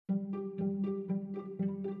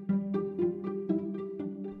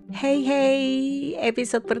Hey hey,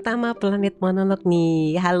 episode pertama Planet Monolog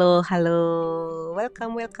nih. Halo, halo.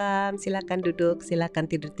 Welcome. Silakan duduk, silakan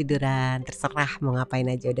tidur-tiduran. Terserah mau ngapain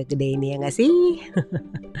aja, udah gede ini ya gak sih?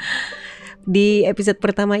 Di episode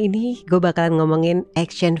pertama ini gue bakalan ngomongin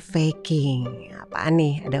action faking. Apaan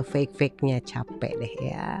nih? Ada fake-fake-nya, capek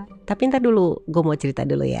deh ya. Tapi ntar dulu, gue mau cerita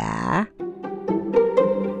dulu ya.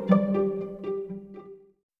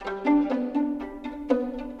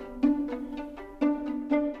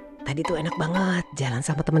 Tadi tuh enak banget jalan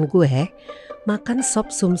sama temen gue makan sop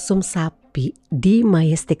sumsum sapi di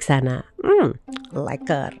Majestic sana.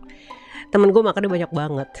 Leker. Temen gue makannya banyak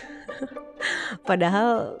banget.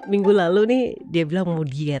 Padahal minggu lalu nih dia bilang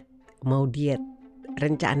mau diet.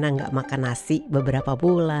 Rencana gak makan nasi beberapa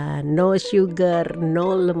bulan, no sugar,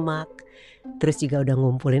 no lemak. Terus juga udah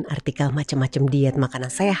ngumpulin artikel macam-macam diet makanan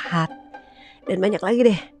sehat. Dan banyak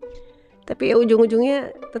lagi deh. Tapi ya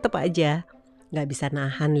ujung-ujungnya tetap aja gak bisa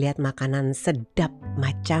nahan lihat makanan sedap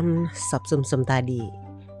macam sop sumsum tadi.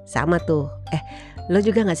 Sama tuh, lo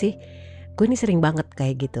juga gak sih? Gue ini sering banget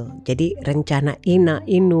kayak gitu. Jadi rencana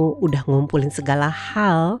inu udah ngumpulin segala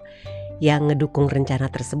hal yang ngedukung rencana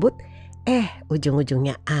tersebut,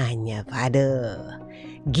 ujung-ujungnya anyap. Aduh,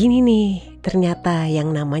 gini nih ternyata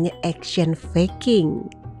yang namanya action faking.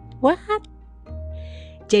 What?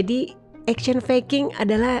 Jadi action faking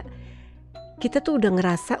adalah kita tuh udah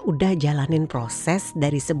ngerasa udah jalanin proses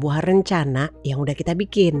dari sebuah rencana yang udah kita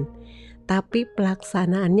bikin. Tapi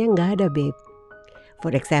pelaksanaannya gak ada, babe.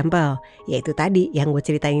 For example, yaitu tadi yang gue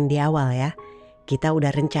ceritain di awal ya. Kita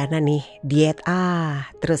udah rencana nih diet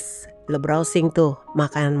terus lo browsing tuh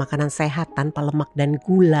makanan-makanan sehat tanpa lemak dan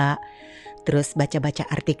gula. Terus baca-baca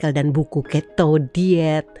artikel dan buku keto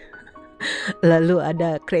diet. Lalu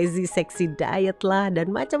ada crazy sexy diet lah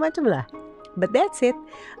dan macam-macam lah. But that's it.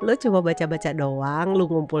 Lo cuma baca-baca doang, lo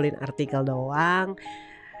ngumpulin artikel doang,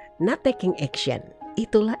 not taking action.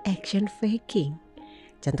 Itulah action faking.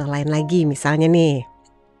 Contoh lain lagi misalnya nih,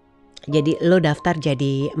 jadi lo daftar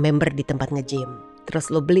jadi member di tempat nge-gym.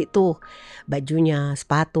 Terus lo beli tuh bajunya,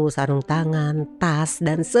 sepatu, sarung tangan, tas,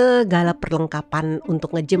 dan segala perlengkapan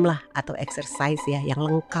untuk nge-gym lah atau exercise ya yang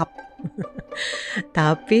lengkap.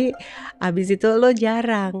 Tapi abis itu lo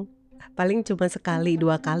jarang. Paling cuma sekali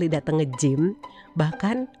 2 kali datang nge-gym.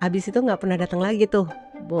 Bahkan abis itu gak pernah datang lagi tuh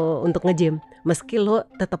untuk nge-gym. Meski lo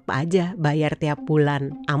tetap aja bayar tiap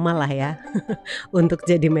bulan, amal lah ya untuk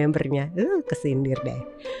jadi membernya. Kesindir deh.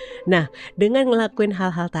 Nah, dengan ngelakuin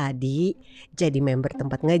hal-hal tadi, jadi member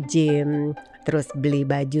tempat nge-gym, terus beli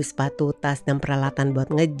baju, sepatu, tas, dan peralatan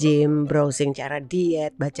buat nge-gym, browsing cara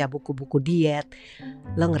diet, baca buku-buku diet,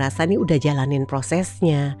 lo ngerasa nih udah jalanin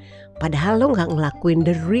prosesnya. Padahal lo gak ngelakuin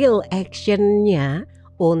the real actionnya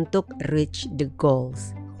untuk reach the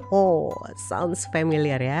goals. Oh, sounds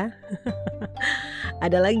familiar ya.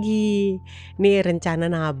 Ada lagi, nih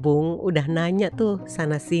rencana nabung, udah nanya tuh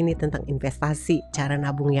sana sini tentang investasi, cara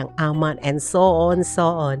nabung yang aman and so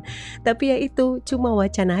on. Tapi ya itu cuma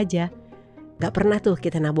wacana aja. Gak pernah tuh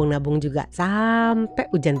kita nabung-nabung juga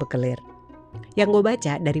sampai hujan berkelir. Yang gue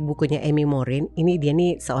baca dari bukunya Amy Morin, ini dia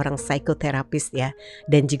nih seorang psikoterapis ya,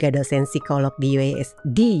 dan juga dosen psikolog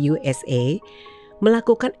di USA,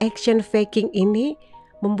 melakukan action faking ini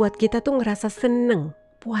membuat kita tuh ngerasa seneng,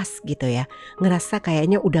 puas gitu ya. Ngerasa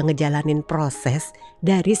kayaknya udah ngejalanin proses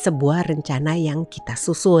dari sebuah rencana yang kita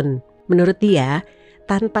susun. Menurut dia,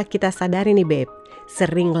 tanpa kita sadari nih babe,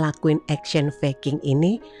 sering ngelakuin action faking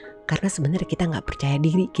ini karena sebenarnya kita gak percaya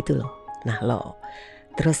diri gitu loh. Nah lo,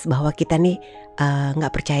 terus bahwa kita nih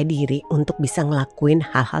gak percaya diri untuk bisa ngelakuin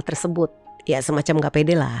hal-hal tersebut. Ya semacam gak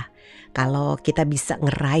pede lah kalau kita bisa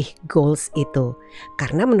ngeraih goals itu.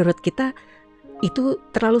 Karena menurut kita itu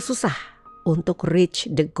terlalu susah untuk reach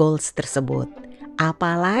the goals tersebut.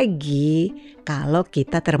 Apalagi kalau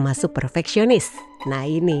kita termasuk perfeksionis. Nah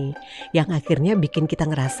ini yang akhirnya bikin kita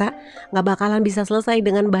ngerasa gak bakalan bisa selesai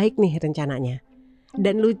dengan baik nih rencananya.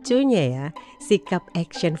 Dan lucunya ya, sikap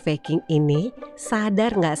action faking ini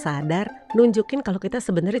sadar gak sadar nunjukin kalau kita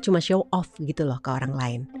sebenarnya cuma show off gitu loh ke orang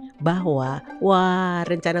lain. Bahwa wah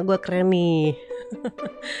rencana gue keren nih.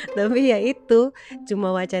 Tapi ya itu cuma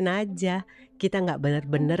wacana aja. Kita gak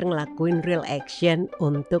benar-benar ngelakuin real action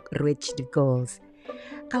untuk reach the goals.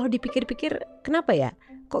 Kalau dipikir-pikir kenapa ya?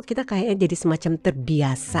 Kok kita kayaknya jadi semacam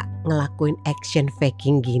terbiasa ngelakuin action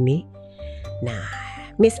faking gini? Nah,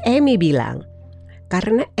 Miss Amy bilang,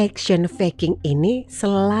 karena action faking ini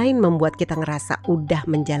selain membuat kita ngerasa udah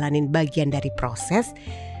menjalanin bagian dari proses,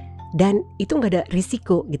 dan itu gak ada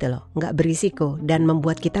risiko gitu loh, gak berisiko, dan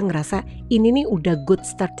membuat kita ngerasa ini nih udah good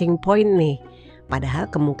starting point nih.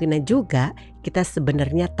 Padahal kemungkinan juga kita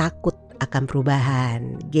sebenarnya takut akan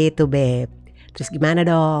perubahan gitu beb. Terus gimana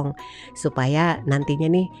dong supaya nantinya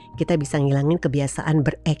nih kita bisa ngilangin kebiasaan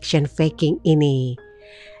beraction faking ini?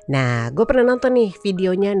 Nah, gue pernah nonton nih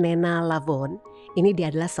videonya Nena Lavon. Ini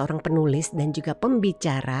dia adalah seorang penulis dan juga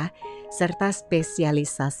pembicara serta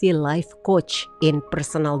spesialisasi life coach in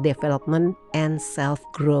personal development and self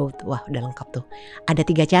growth. Wah, udah lengkap tuh. Ada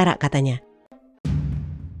 3 cara katanya.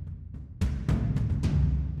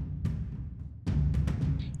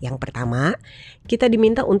 Yang pertama, kita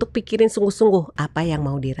diminta untuk pikirin sungguh-sungguh apa yang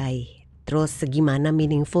mau diraih. Terus segimana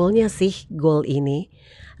meaningfulnya sih goal ini.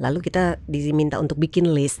 Lalu kita diminta untuk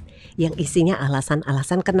bikin list yang isinya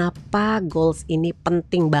alasan-alasan kenapa goals ini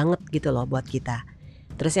penting banget gitu loh buat kita.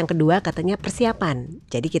 Terus yang kedua katanya persiapan.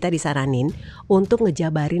 Jadi kita disaranin untuk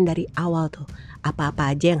ngejabarin dari awal tuh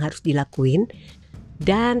apa-apa aja yang harus dilakuin.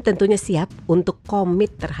 Dan tentunya siap untuk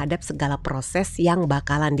komit terhadap segala proses yang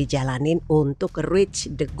bakalan dijalanin untuk reach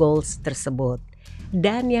the goals tersebut.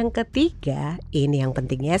 Dan yang ketiga, ini yang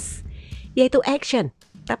penting yes, yaitu action.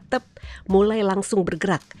 Tep mulai langsung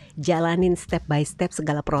bergerak, jalanin step by step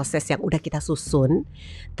segala proses yang udah kita susun.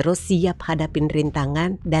 Terus siap hadapin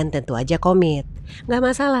rintangan dan tentu aja komit. Gak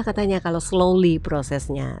masalah katanya kalau slowly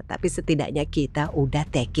prosesnya, tapi setidaknya kita udah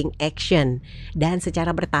taking action dan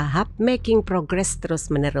secara bertahap making progress terus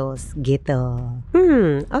menerus gitu.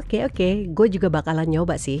 Oke. Gue juga bakalan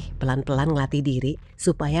nyoba sih pelan-pelan ngelatih diri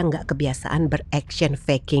supaya gak kebiasaan beraction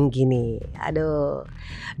faking gini. Aduh,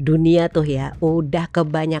 dunia tuh ya udah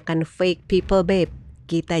kebanyakan fake people babe.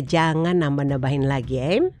 Kita jangan nambah-nambahin lagi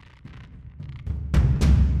ya.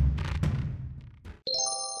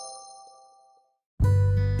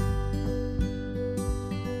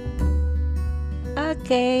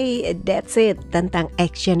 Oke, that's it tentang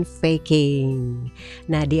action faking.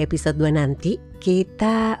 Nah, di episode 2 nanti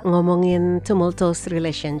kita ngomongin tumultuous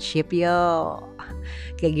relationship yo.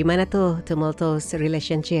 Kayak gimana tuh tumultuous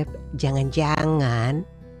relationship? Jangan-jangan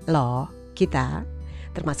loh kita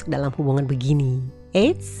termasuk dalam hubungan begini.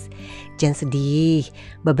 Eits, jangan sedih.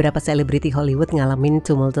 Beberapa selebriti Hollywood ngalamin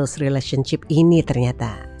tumultuous relationship ini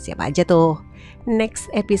ternyata. Siapa aja tuh? Next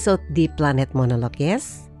episode di Planet Monolog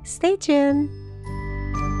yes. Stay tuned.